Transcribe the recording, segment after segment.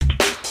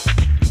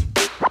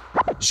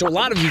So a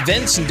lot of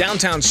events in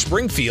downtown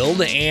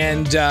Springfield,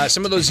 and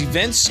some of those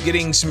events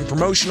getting some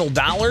promotional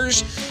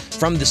dollars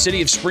from the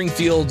City of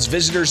Springfield's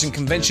Visitors and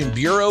Convention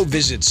Bureau,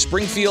 Visit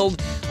Springfield.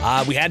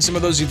 We had some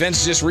of those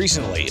events just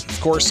recently.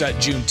 Of course,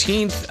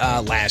 Juneteenth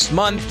last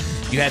month.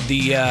 You had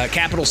the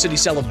Capital City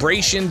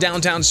Celebration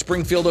downtown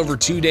Springfield over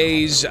 2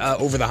 days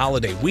over the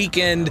holiday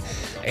weekend,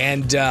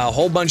 and a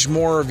whole bunch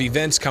more of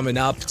events coming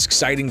up. It's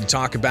exciting to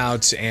talk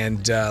about,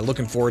 and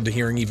looking forward to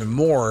hearing even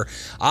more.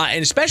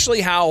 And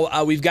especially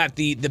how we've got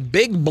the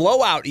big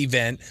blowout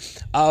event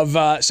of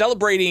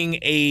celebrating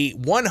a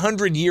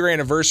 100-year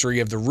anniversary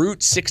of the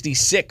Route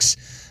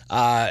 66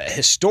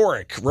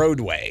 historic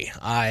roadway,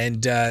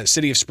 and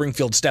City of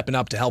Springfield stepping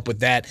up to help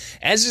with that,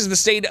 as is the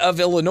state of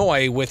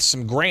Illinois with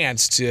some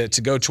grants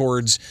to go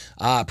towards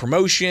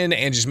promotion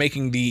and just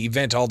making the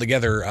event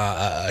altogether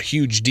a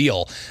huge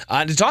deal.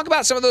 To talk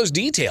about some of those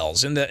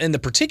details and the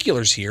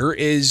particulars here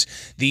is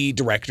the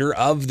director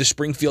of the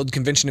Springfield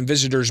Convention and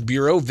Visitors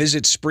Bureau,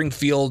 Visit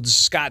Springfield's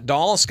Scott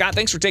Dahl. Scott,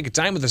 thanks for taking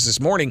time with us this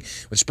morning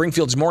with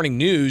Springfield's Morning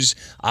News.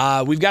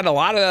 We've got a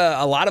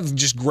lot of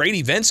just great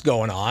events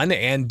going on,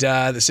 and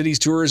the City's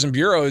Tourism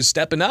Bureau is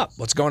stepping up.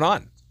 What's going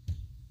on?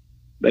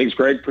 Thanks,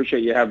 Greg.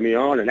 Appreciate you having me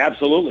on. And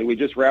absolutely, we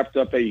just wrapped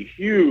up a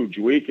huge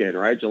weekend,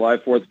 right? July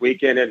 4th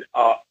weekend, and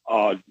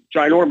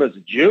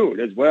ginormous June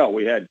as well.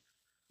 We had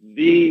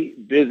the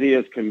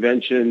busiest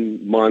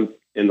convention month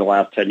in the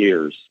last 10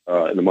 years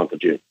in the month of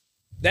June.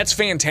 That's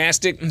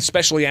fantastic,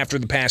 especially after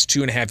the past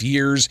 2.5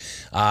 years.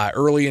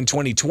 Early in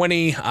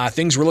 2020,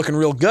 things were looking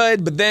real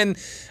good, but then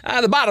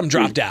the bottom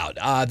dropped out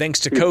thanks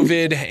to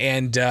COVID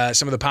and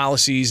some of the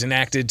policies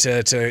enacted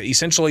to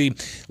essentially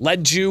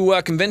led to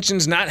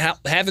conventions not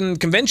having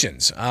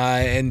conventions.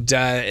 And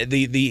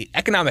the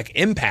economic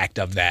impact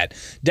of that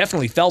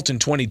definitely felt in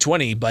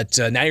 2020, but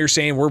now you're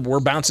saying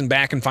we're bouncing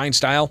back in fine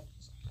style?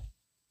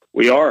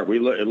 We are.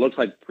 It looks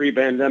like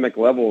pre-pandemic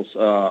levels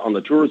on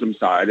the tourism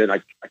side, and I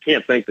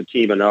can't thank the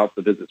team enough,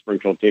 the Visit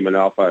Springfield team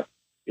enough.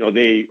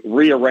 They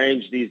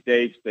rearranged these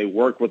dates. They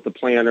worked with the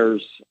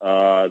planners,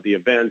 the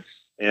events,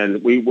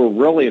 and we were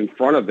really in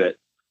front of it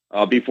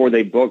before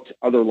they booked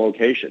other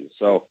locations.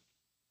 So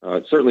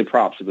certainly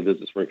props to the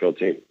Visit Springfield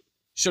team.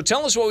 So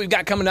tell us what we've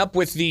got coming up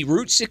with the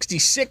Route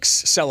 66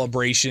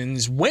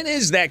 celebrations. When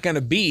is that going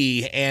to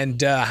be,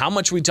 and how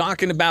much are we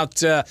talking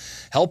about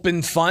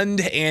helping fund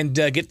and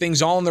get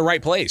things all in the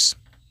right place?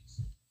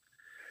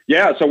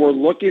 Yeah, so we're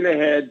looking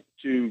ahead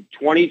to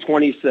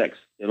 2026.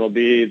 It'll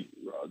be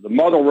the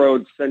Mother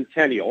Road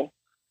Centennial,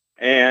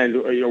 and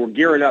we're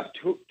gearing up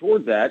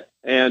towards that.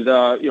 And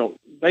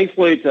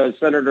thankfully to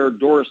Senator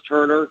Doris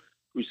Turner,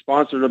 who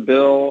sponsored a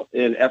bill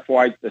in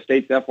the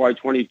state's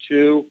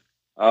FY22.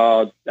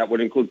 That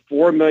would include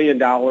 $4 million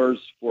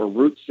for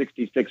Route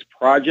 66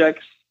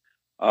 projects,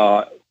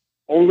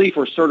 only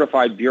for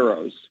certified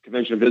bureaus,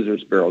 Convention and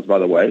Visitors Bureaus, by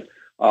the way.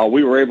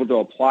 We were able to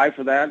apply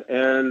for that,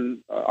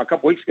 and a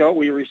couple weeks ago,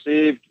 we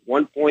received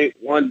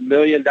 $1.1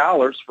 million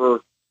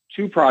for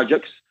 2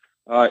 projects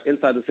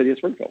inside the city of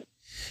Springfield.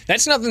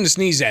 That's nothing to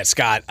sneeze at,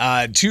 Scott.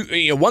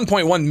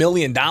 $1.1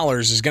 million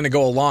is going to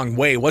go a long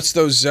way. What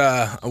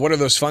are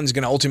those funds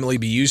going to ultimately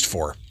be used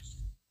for?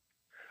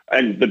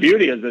 And the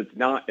beauty is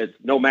it's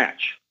no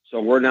match. So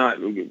we're not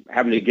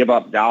having to give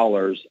up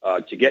dollars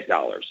to get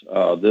dollars.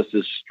 This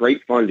is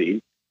straight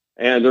funding.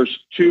 And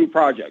there's 2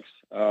 projects.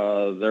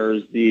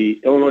 There's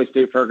the Illinois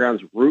State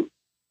Fairgrounds Route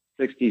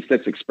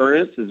 66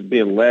 Experience. This is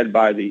being led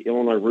by the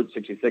Illinois Route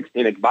 66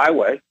 Scenic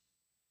Byway.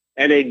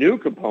 And a new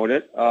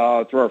component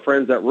through our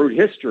friends at Route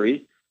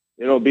History.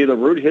 It'll be the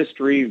Route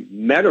History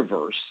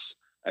Metaverse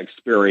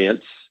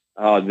Experience.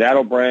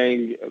 That'll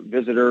bring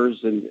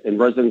visitors and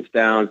residents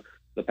down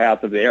the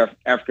path of the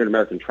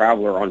African-American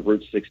traveler on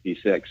Route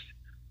 66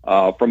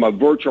 from a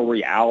virtual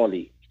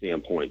reality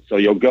standpoint. So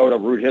you'll go to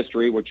Route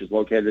History, which is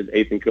located at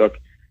 8th and Cook,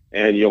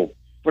 and you'll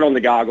put on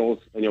the goggles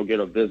and you'll get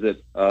a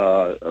visit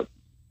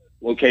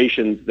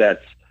locations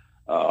that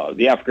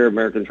the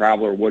African-American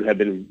traveler would have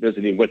been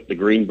visiting with the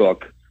Green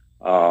Book,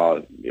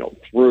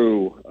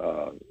 through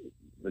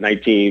the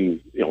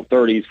 1930s,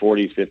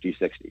 40s, 50s,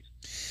 60s.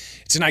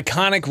 It's an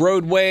iconic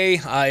roadway.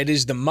 It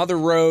is the Mother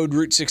Road,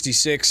 Route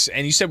 66.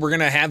 And you said we're going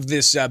to have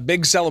this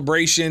big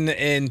celebration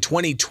in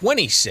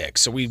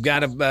 2026. So we've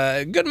got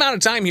a good amount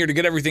of time here to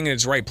get everything in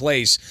its right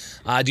place.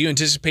 Do you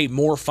anticipate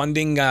more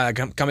funding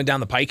coming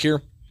down the pike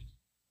here?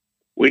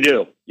 We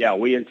do. Yeah,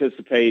 we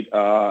anticipate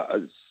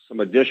some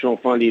additional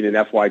funding in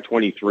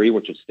FY23,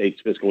 which is state's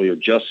fiscal year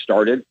just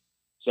started.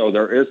 So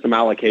there is some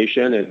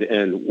allocation,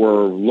 and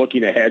we're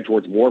looking ahead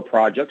towards more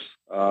projects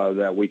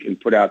that we can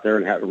put out there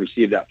and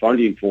receive that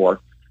funding for.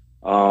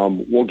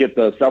 We'll get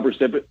the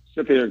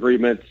subrecipient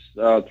agreements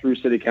through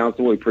City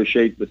Council. We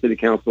appreciate the City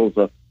Council's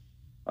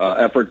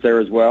efforts there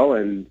as well,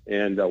 and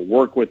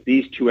work with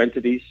these 2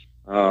 entities.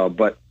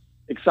 But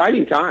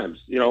exciting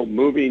times,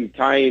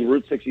 tying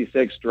Route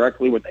 66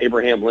 directly with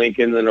Abraham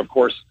Lincoln. And, of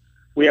course,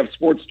 we have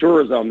sports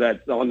tourism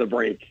that's on the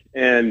brink.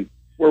 And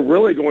we're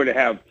really going to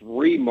have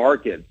 3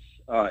 markets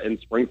in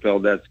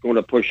Springfield that's going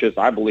to push us,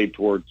 I believe,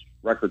 towards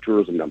record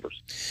tourism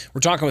numbers.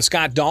 We're talking with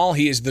Scott Dahl.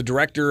 He is the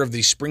director of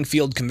the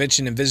Springfield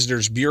Convention and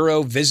Visitors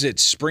Bureau. Visit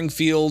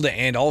Springfield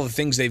and all the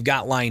things they've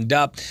got lined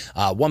up.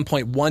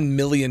 $1.1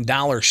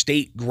 million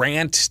state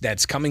grant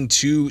that's coming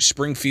to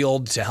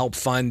Springfield to help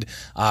fund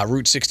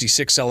Route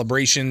 66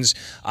 celebrations,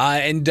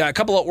 and a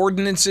couple of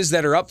ordinances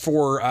that are up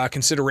for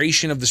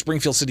consideration of the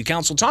Springfield City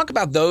Council. Talk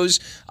about those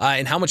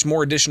and how much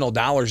more additional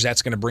dollars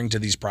that's going to bring to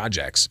these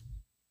projects.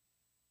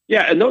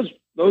 Yeah, and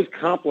those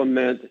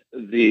complement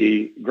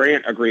the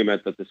grant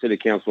agreement that the City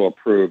Council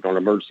approved on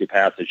emergency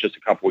passage just a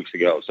couple weeks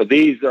ago. So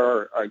these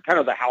are kind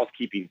of the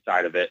housekeeping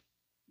side of it.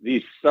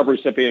 These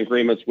subrecipient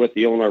agreements with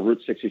the Illinois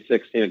Route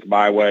 66 Scenic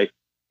Byway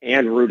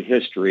and Route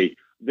History,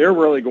 they're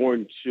really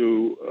going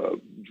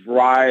to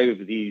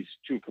drive these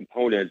two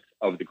components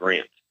of the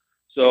grant.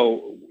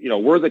 So,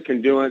 we're the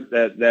conduit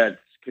that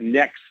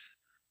connects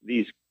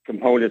these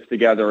components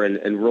together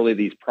and really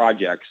these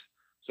projects.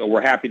 So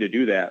we're happy to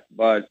do that.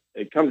 But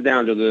it comes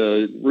down to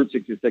the Route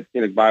 66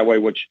 Scenic Byway,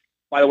 which,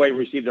 by the way,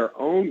 received their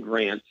own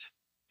grant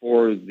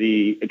for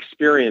the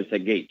experience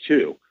at Gate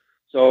 2.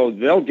 So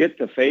they'll get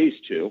to Phase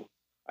 2,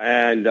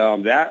 and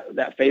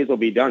that phase will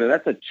be done. And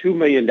that's a $2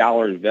 million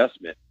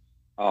investment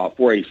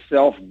for a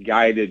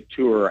self-guided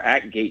tour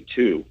at Gate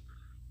 2,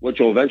 which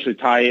will eventually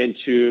tie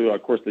into,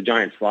 of course, the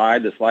giant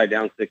slide, the slide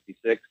down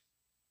 66,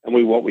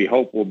 and what we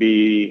hope will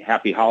be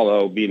Happy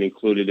Hollow being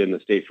included in the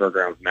State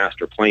Fairgrounds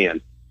Master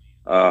Plan.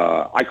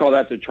 I call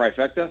that the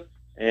trifecta,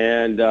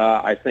 and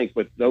I think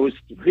with those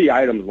three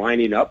items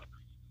lining up,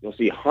 you'll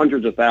see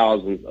hundreds of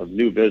thousands of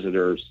new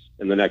visitors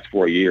in the next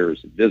 4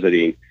 years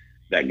visiting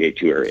that Gate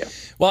 2 area.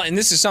 Well, and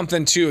this is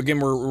something, too, again,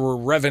 we're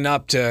revving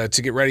up to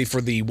get ready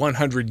for the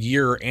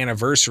 100-year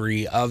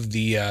anniversary of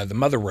the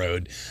Mother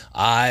Road.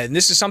 And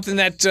this is something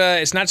that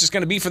it's not just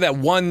going to be for that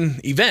one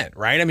event,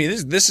 right? I mean,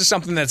 this is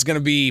something that's going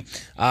to be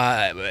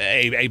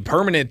a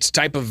permanent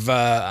type of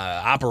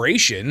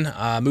operation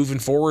moving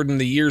forward in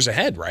the years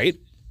ahead, right?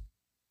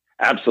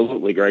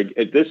 Absolutely, Greg.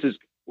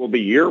 Will be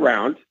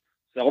year-round,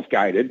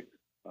 self-guided.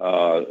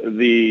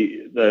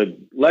 The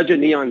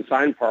Legend Neon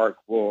Sign Park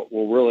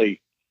will really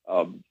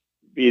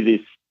be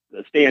the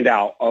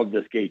standout of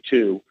this Gate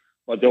 2,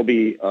 but there'll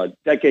be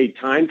decade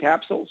time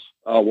capsules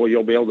where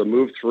you'll be able to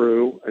move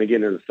through, and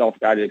again, in a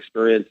self-guided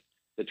experience,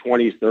 the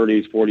 20s,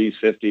 30s, 40s,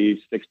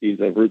 50s, 60s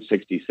of Route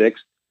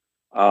 66.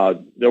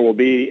 There will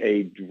be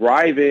a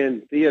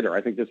drive-in theater.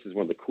 I think this is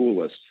one of the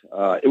coolest.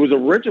 It was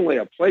originally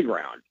a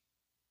playground,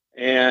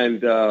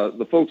 and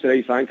the folks at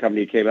A Sign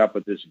Company came up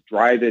with this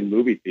drive-in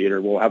movie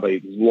theater. We'll have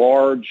a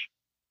large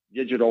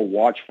digital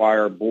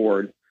watchfire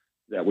board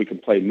that we can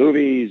play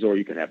movies, or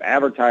you can have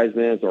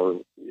advertisements, or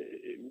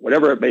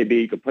whatever it may be.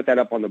 You can put that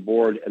up on the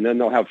board, and then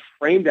they'll have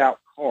framed out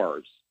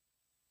cars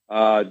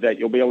that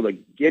you'll be able to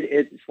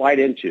slide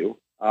into,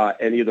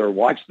 and either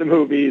watch the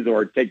movies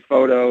or take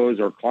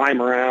photos or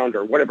climb around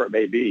or whatever it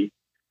may be.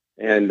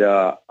 And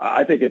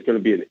I think it's going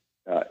to be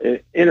an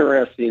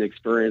interesting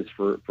experience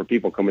for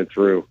people coming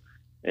through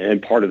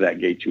and part of that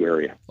Gate 2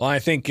 area. Well, I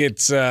think it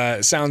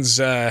sounds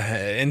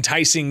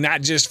enticing,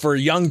 not just for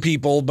young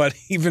people, but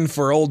even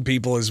for old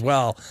people as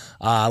well.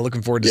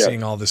 Looking forward to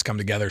seeing all this come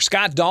together.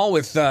 Scott Dahl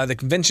with the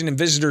Convention and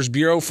Visitors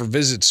Bureau for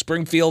Visit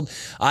Springfield.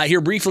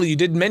 Here briefly, you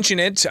did mention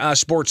it,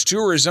 sports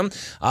tourism.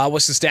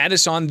 What's the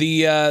status on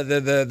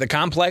the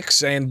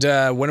complex, and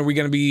when are we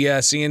going to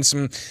be seeing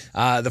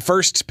the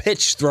first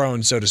pitch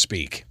thrown, so to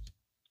speak?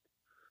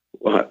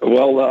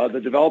 Well, the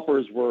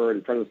developers were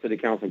in front of the City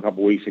Council a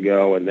couple weeks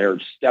ago, and they're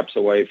steps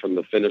away from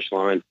the finish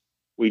line.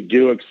 We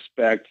do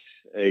expect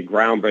a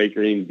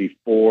groundbreaking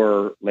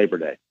before Labor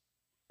Day,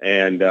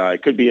 and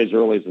it could be as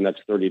early as the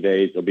next 30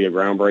 days. There'll be a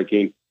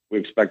groundbreaking. We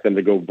expect them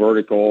to go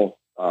vertical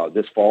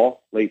this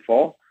fall, late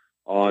fall,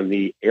 on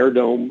the Air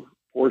Dome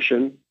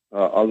portion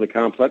of the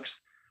complex,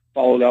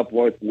 followed up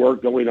with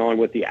work going on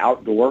with the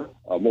outdoor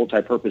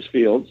multi-purpose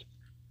fields.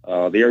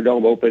 The Air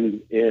Dome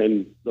opened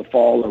in the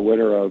fall or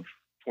winter of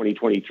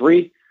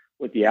 2023,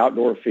 with the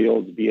outdoor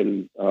fields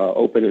being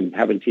open and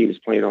having teams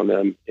playing on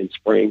them in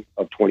spring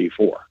of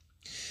 24.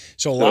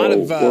 So a lot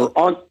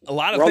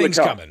of things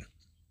coming.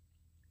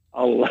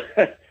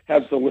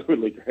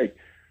 Absolutely, Greg.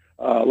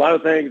 A lot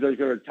of things that are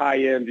going to tie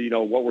into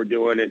what we're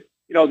doing, and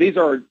these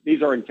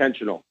are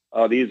intentional.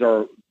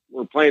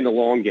 We're playing the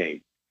long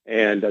game,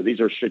 and these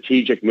are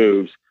strategic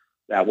moves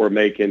that we're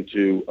making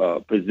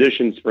to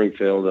position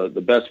Springfield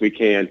the best we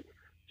can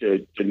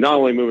to not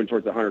only moving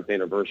towards the 100th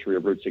anniversary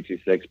of Route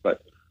 66,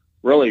 but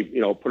really,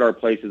 put our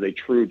place as a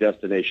true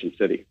destination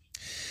city.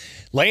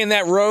 Laying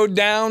that road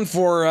down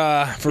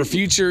for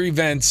future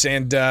events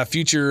and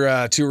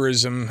future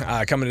tourism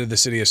coming to the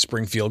city of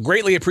Springfield.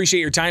 Greatly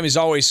appreciate your time as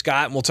always,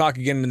 Scott, and we'll talk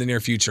again in the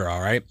near future,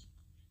 all right?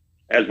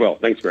 As well.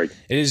 Thanks, Greg.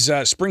 It is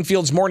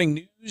Springfield's Morning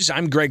News.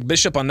 I'm Greg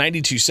Bishop on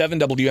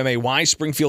 92.7 WMAY, Springfield.